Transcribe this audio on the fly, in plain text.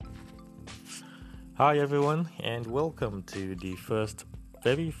Hi, everyone, and welcome to the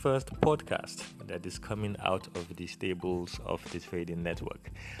very first podcast that is coming out of the stables of the trading network.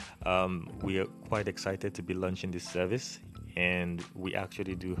 We are quite excited to be launching this service, and we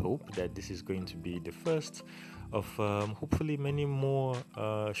actually do hope that this is going to be the first of hopefully many more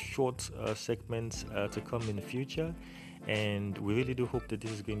short segments to come in the future. And we really do hope that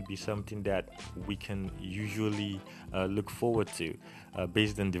this is going to be something that we can usually look forward to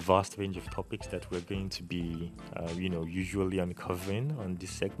based on the vast range of topics that we're going to be usually uncovering on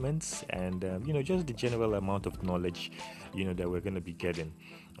these segments, and just the general amount of knowledge that we're going to be getting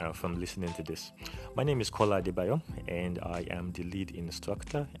from listening to this. My name is Kola Adebayo, and I am the lead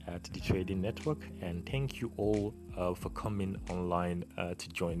instructor at the Trading Network, and thank you all for coming online to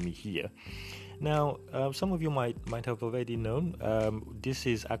join me here. Now, some of you might have already known, this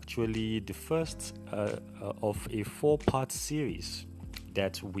is actually the first of a 4-part series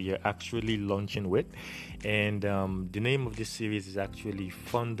that we are actually launching with, and the name of this series is actually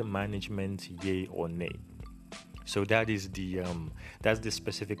Fund Management, Yay or Nay. So that is that's the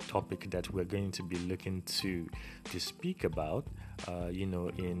specific topic that we're going to be looking to speak about,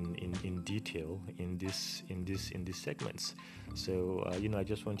 in detail in this segments. So I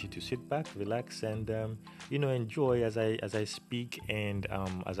just want you to sit back, relax, and enjoy as I speak, and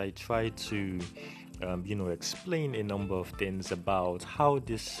as I try to explain a number of things about how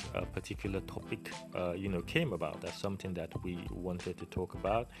this particular topic came about as something that we wanted to talk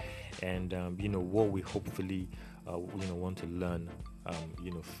about, and what we hopefully want to learn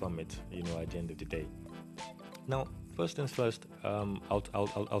from it at the end of the day. Now, first things first,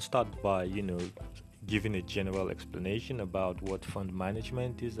 I'll start by giving a general explanation about what fund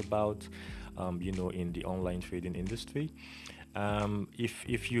management is about in the online trading industry.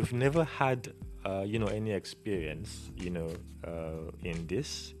 If you've never had any experience in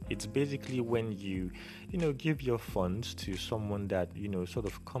this, it's basically when you give your funds to someone that sort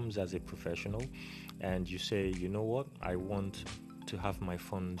of comes as a professional, and you say, you know what, I want to have my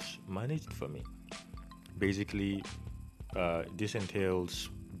funds managed for me. Basically, this entails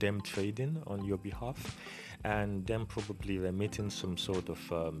them trading on your behalf, and them probably remitting some sort of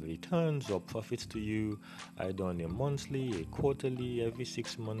returns or profits to you, either on a monthly, a quarterly, every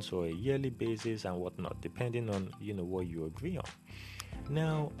 6 months, or a yearly basis, and whatnot, depending on what you agree on.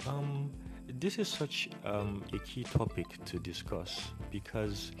 Now, this is such a key topic to discuss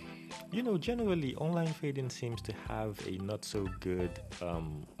because generally online trading seems to have a not so good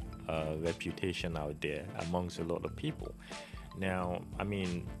reputation out there amongst a lot of people. Now, I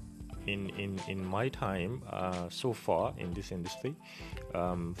mean, in my time so far in this industry,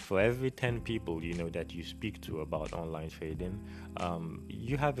 for every 10 people that you speak to about online trading,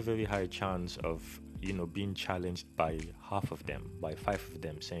 you have a very high chance of being challenged by half of them, by 5 of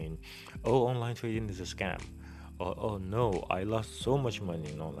them, saying, oh, online trading is a scam, or oh no, I lost so much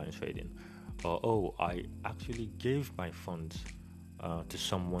money in online trading, or oh, I actually gave my funds to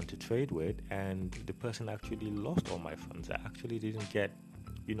someone to trade with, and the person actually lost all my funds. I actually didn't get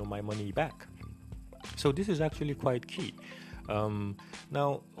my money back. So this is actually quite key.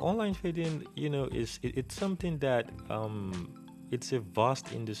 Now, online trading, it's something that it's a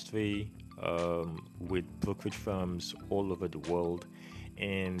vast industry with brokerage firms all over the world,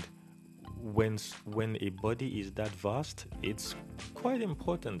 and when a body is that vast, it's quite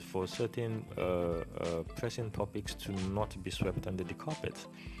important for certain pressing topics to not be swept under the carpet.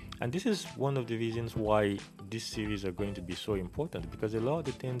 And this is one of the reasons why this series are going to be so important, because a lot of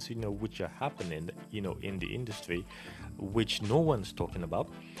the things which are happening in the industry, which no one's talking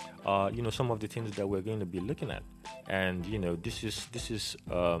about, some of the things that we're going to be looking at. And this is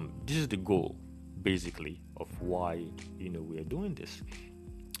the goal basically of why we are doing this.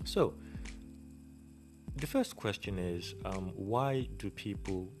 So the first question is, why do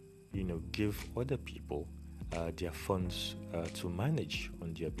people give other people their funds to manage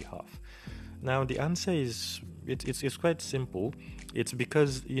on their behalf? Now, the answer is it's quite simple. It's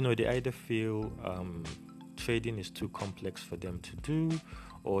because they either feel trading is too complex for them to do,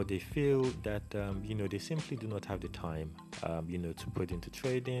 or they feel that they simply do not have the time to put into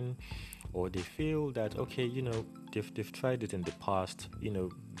trading, or they feel that they've tried it in the past,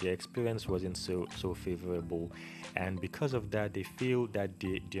 their experience wasn't so favorable, and because of that they feel that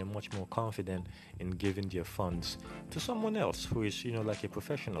they're much more confident in giving their funds to someone else who is like a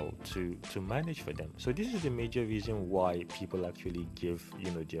professional to manage for them. So this is the major reason why people actually give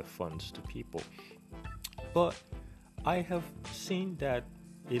their funds to people. But I have seen that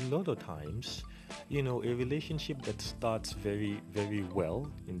a lot of times, a relationship that starts very, very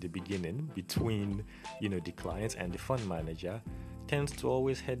well in the beginning between, the clients and the fund manager tends to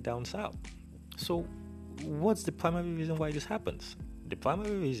always head down south. So, what's the primary reason why this happens? The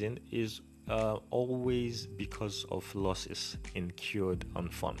primary reason is always because of losses incurred on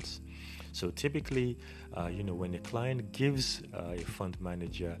funds. So typically, when a client gives a fund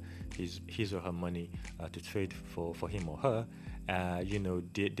manager his or her money to trade for him or her,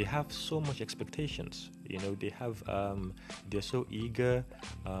 they have so much expectations. They're so eager.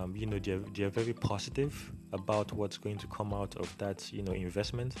 They're very positive about what's going to come out of that,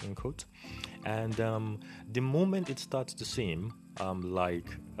 investment in quote. And the moment it starts to seem like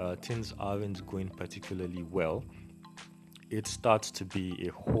things aren't going particularly well, it starts to be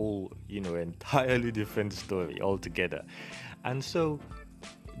a whole, entirely different story altogether. And so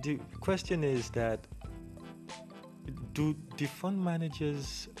the question is that, do the fund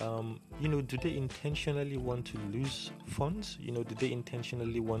managers, do they intentionally want to lose funds? Do they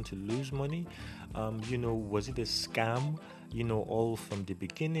intentionally want to lose money? Was it a scam? All from the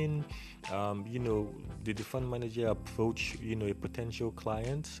beginning. Did the fund manager approach, a potential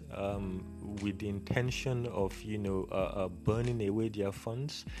client with the intention of, burning away their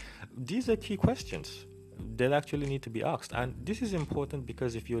funds? These are key questions that actually need to be asked. And this is important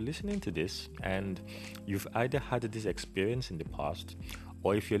because if you're listening to this and you've either had this experience in the past,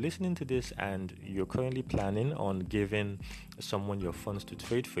 or if you're listening to this and you're currently planning on giving someone your funds to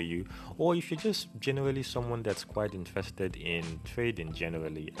trade for you, or if you're just generally someone that's quite interested in trading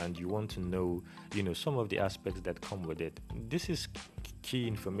generally and you want to know, some of the aspects that come with it, this is key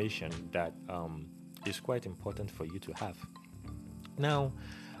information that is quite important for you to have. Now,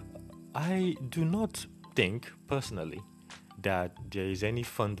 I do not think personally that there is any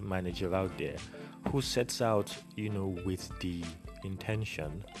fund manager out there who sets out, with the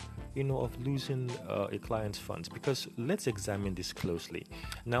intention, of losing a client's funds. Because let's examine this closely.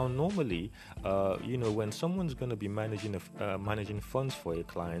 Now, normally, when someone's going to be managing funds for a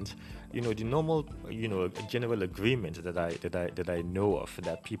client, the normal, general agreement that I know of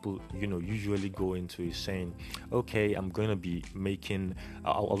that people, usually go into is saying, okay, I'm going to be making,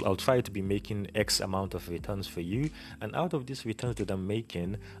 I'll try to be making X amount of returns for you, and out of these returns that I'm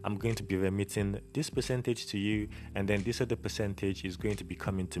making, I'm going to be remitting this percentage to you, and then this other percentage is going to be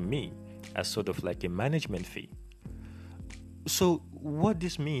coming to me as sort of like a management fee. So what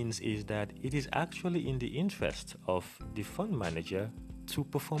this means is that it is actually in the interest of the fund manager to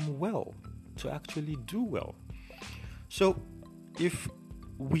perform well, to actually do well. So if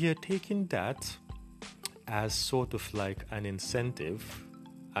we are taking that as sort of like an incentive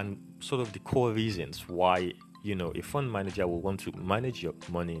and sort of the core reasons why, a fund manager will want to manage your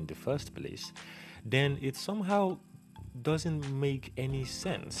money in the first place, then it somehow doesn't make any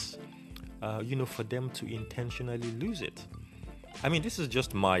sense, for them to intentionally lose it. I mean, this is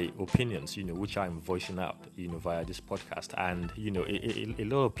just my opinions, which I'm voicing out, via this podcast. And, a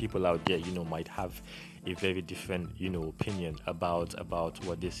lot of people out there, might have a very different, opinion about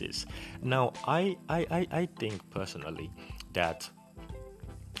what this is. Now, I think personally that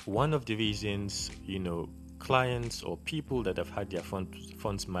one of the reasons, clients or people that have had their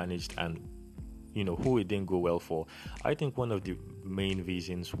funds managed and who it didn't go well for, I think one of the main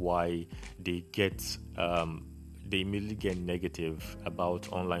reasons why they immediately get negative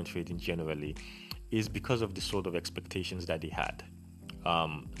about online trading generally is because of the sort of expectations that they had,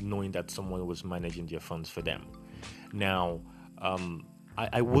 knowing that someone was managing their funds for them. Now,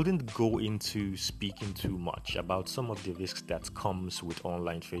 I wouldn't go into speaking too much about some of the risks that comes with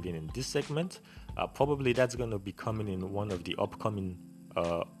online trading in this segment. Probably that's going to be coming in one of the upcoming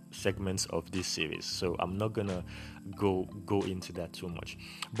segments of this series, so I'm not gonna go into that too much.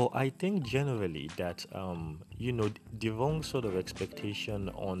 But I think generally that the wrong sort of expectation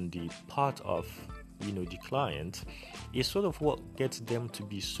on the part of the client is sort of what gets them to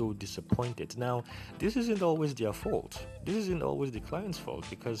be so disappointed. Now, this isn't always their fault. This isn't always the client's fault,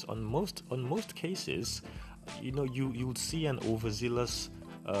 because on most cases, you would see an overzealous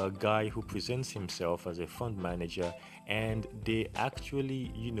guy who presents himself as a fund manager, and they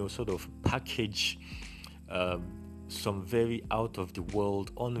actually, sort of package some very out of the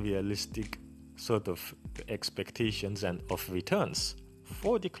world, unrealistic sort of expectations and of returns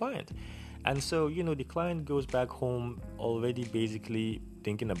for the client. And so, the client goes back home already basically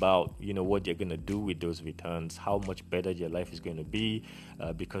thinking about, what they're going to do with those returns, how much better their life is going to be,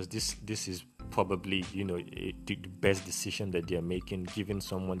 because this is probably, the best decision that they're making, given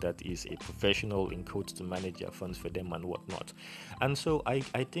someone that is a professional in quotes to manage their funds for them and whatnot. And so I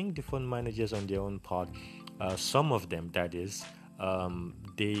think the fund managers on their own part, some of them, that is,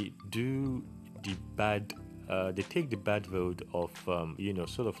 they do the bad they take the bad road of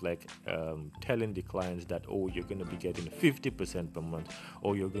sort of like telling the clients that, oh, you're going to be getting 50% per month,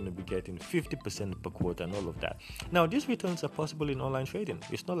 or you're going to be getting 50% per quarter, and all of that. Now, these returns are possible in online trading.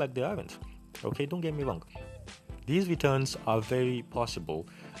 It's not like they aren't. Okay, don't get me wrong. These returns are very possible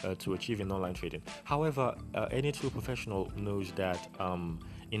to achieve in online trading. However, any true professional knows that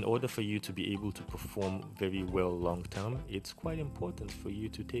in order for you to be able to perform very well long term, it's quite important for you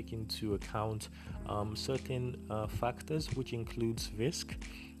to take into account certain factors, which includes risk.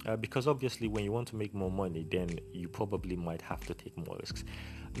 Because obviously, when you want to make more money, then you probably might have to take more risks.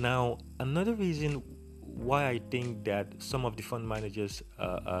 Now, another reason why I think that some of the fund managers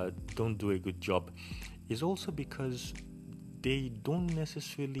don't do a good job is also because they don't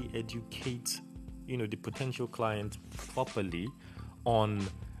necessarily educate, the potential client properly on,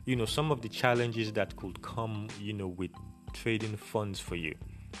 some of the challenges that could come, with trading funds for you.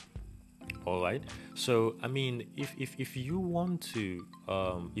 All right. So, I mean, if you want to,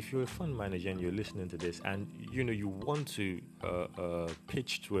 if you're a fund manager and you're listening to this, and you want to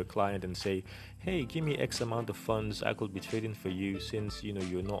pitch to a client and say, hey, give me X amount of funds, I could be trading for you, since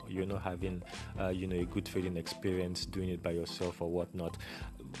you're not having a good trading experience doing it by yourself or whatnot.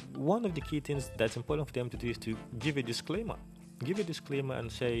 One of the key things that's important for them to do is to give a disclaimer. Give a disclaimer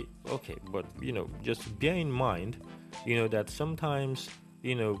and say, okay, but just bear in mind, that sometimes,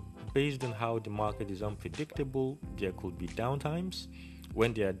 based on how the market is unpredictable, there could be downtimes.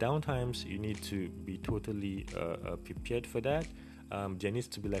 When there are downtimes, you need to be totally prepared for that. There needs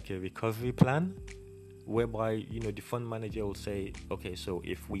to be like a recovery plan, whereby the fund manager will say, okay, so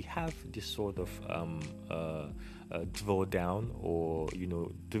if we have this sort of drawdown, or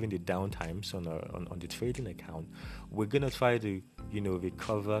during the downtimes on the trading account, we're gonna try to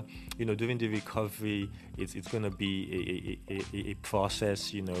recover. During the recovery, it's gonna be a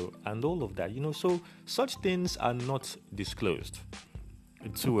process, and all of that. So such things are not disclosed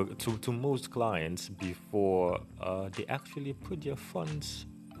to most clients before they actually put their funds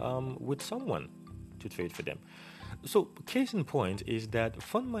with someone to trade for them. So, case in point is that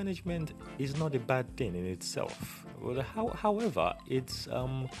fund management is not a bad thing in itself. However, it's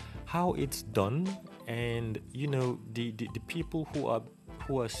how it's done, and the people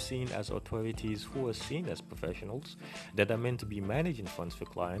who are seen as authorities, who are seen as professionals that are meant to be managing funds for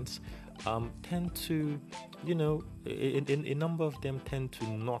clients, tend to, a number of them tend to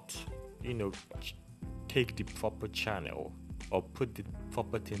not, take the proper channel or put the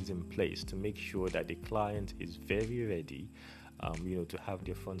proper things in place to make sure that the client is very ready, to have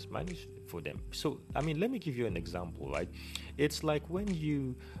their funds managed for them. So, I mean, let me give you an example, right? It's like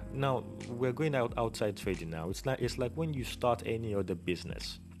when now we're going outside trading now. It's like when you start any other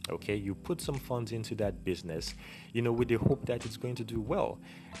business. Okay, you put some funds into that business, with the hope that it's going to do well.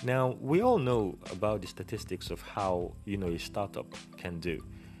 Now, we all know about the statistics of how, a startup can do.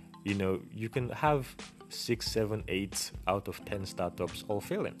 You can have 6, 7, 8 out of 10 startups all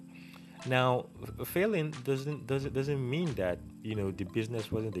failing. Now, failing doesn't mean that the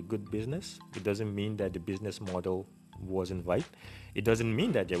business wasn't a good business. It doesn't mean that the business model wasn't right. It doesn't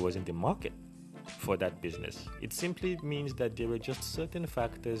mean that there wasn't a market for that business. It simply means that there were just certain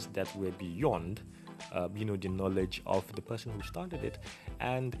factors that were beyond the knowledge of the person who started it,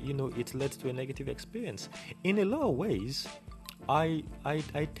 and it led to a negative experience. In a lot of ways, I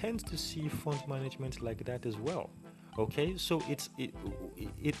tend to see fund management like that as well. Okay, so it's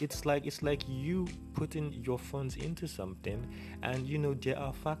like you putting your funds into something, and there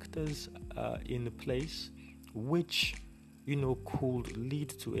are factors in place which could lead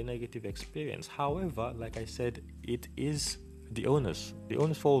to a negative experience. However, like I said, it is the onus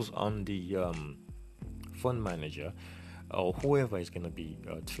falls on the fund manager or whoever is going to be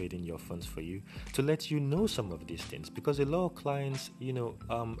trading your funds for you to let you know some of these things, because a lot of clients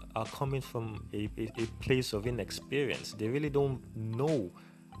are coming from a place of inexperience. They really don't know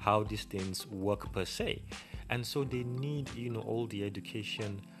how these things work per se, and so they need all the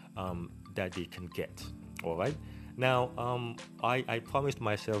education that they can get. All right. Now, I promised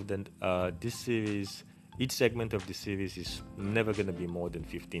myself that this series, each segment of the series is never going to be more than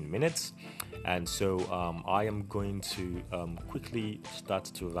 15 minutes. And so I am going to quickly start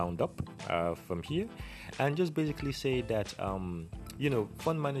to round up from here and just basically say that,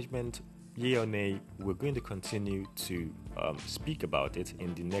 fund management, yay or nay, we're going to continue to speak about it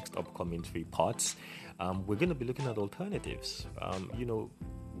in the next upcoming 3 parts. We're going to be looking at alternatives.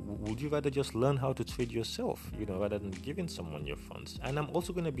 Would you rather just learn how to trade yourself, rather than giving someone your funds? And I'm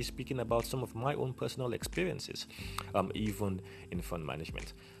also going to be speaking about some of my own personal experiences, even in fund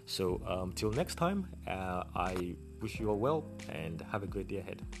management. So till next time, I wish you all well and have a great day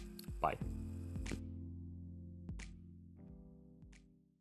ahead. Bye.